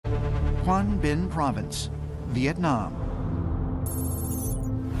Quang Binh Province, Vietnam.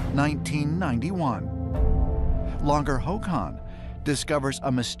 1991. Logger Ho Khan discovers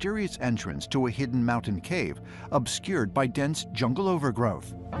a mysterious entrance to a hidden mountain cave obscured by dense jungle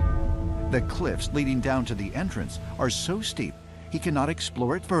overgrowth. The cliffs leading down to the entrance are so steep he cannot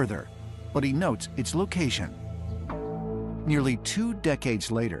explore it further, but he notes its location. Nearly 2 decades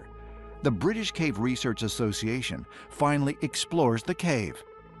later, the British Cave Research Association finally explores the cave.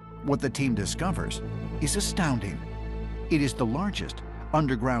 What the team discovers is astounding. It is the largest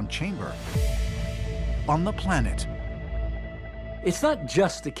underground chamber on the planet. It's not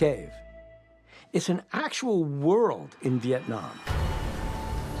just a cave. It's an actual world in Vietnam.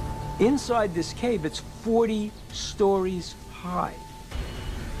 Inside this cave, it's 40 stories high.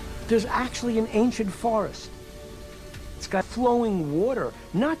 There's actually an ancient forest. It's got flowing water,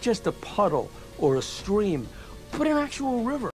 not just a puddle or a stream, but an actual river.